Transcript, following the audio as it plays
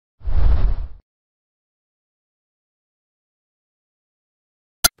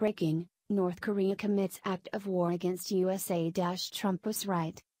Breaking: North Korea commits act of war against USA. Trump was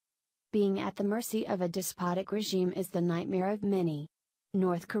right. Being at the mercy of a despotic regime is the nightmare of many.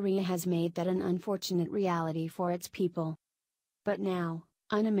 North Korea has made that an unfortunate reality for its people. But now,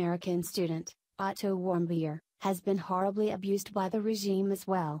 an American student, Otto Warmbier, has been horribly abused by the regime as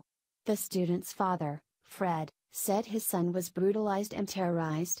well. The student's father, Fred, said his son was brutalized and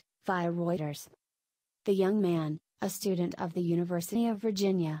terrorized, via Reuters. The young man, a student of the University of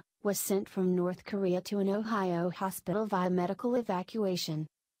Virginia, was sent from North Korea to an Ohio hospital via medical evacuation.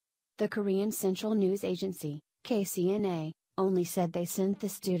 The Korean Central News Agency, KCNA, only said they sent the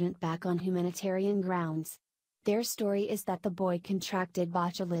student back on humanitarian grounds. Their story is that the boy contracted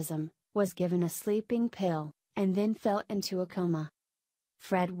botulism, was given a sleeping pill, and then fell into a coma.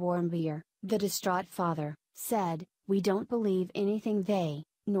 Fred Warmbier, the distraught father, said, "We don't believe anything they,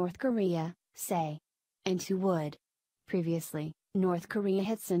 North Korea, say." And who would? Previously, North Korea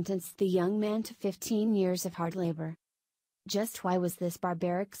had sentenced the young man to 15 years of hard labor. Just why was this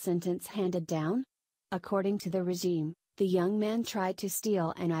barbaric sentence handed down? According to the regime, the young man tried to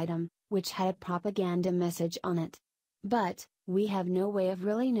steal an item, which had a propaganda message on it. But, we have no way of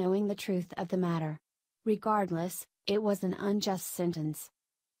really knowing the truth of the matter. Regardless, it was an unjust sentence.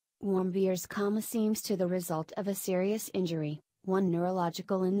 Warmbier's coma seems to the result of a serious injury, one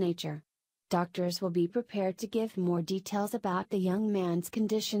neurological in nature. Doctors will be prepared to give more details about the young man's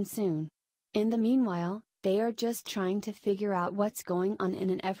condition soon. In the meanwhile, they are just trying to figure out what's going on in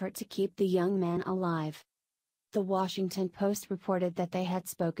an effort to keep the young man alive. The Washington Post reported that they had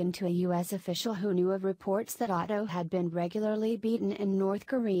spoken to a U.S. official who knew of reports that Otto had been regularly beaten in North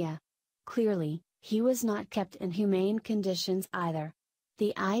Korea. Clearly, he was not kept in humane conditions either.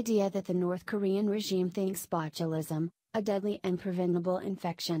 The idea that the North Korean regime thinks botulism, a deadly and preventable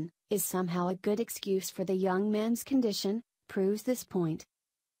infection, is somehow a good excuse for the young man's condition, proves this point.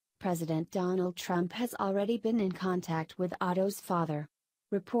 President Donald Trump has already been in contact with Otto's father.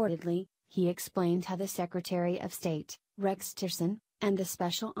 Reportedly, he explained how the Secretary of State, Rex Tillerson, and the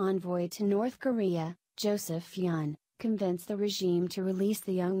Special Envoy to North Korea, Joseph Yun, convinced the regime to release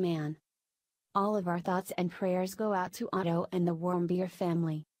the young man. All of our thoughts and prayers go out to Otto and the Warmbier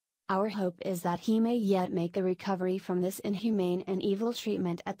family. Our hope is that he may yet make a recovery from this inhumane and evil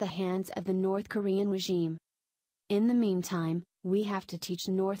treatment at the hands of the North Korean regime. In the meantime, we have to teach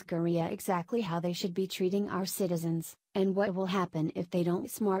North Korea exactly how they should be treating our citizens, and what will happen if they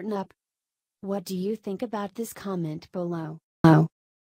don't smarten up. What do you think about this? Comment below.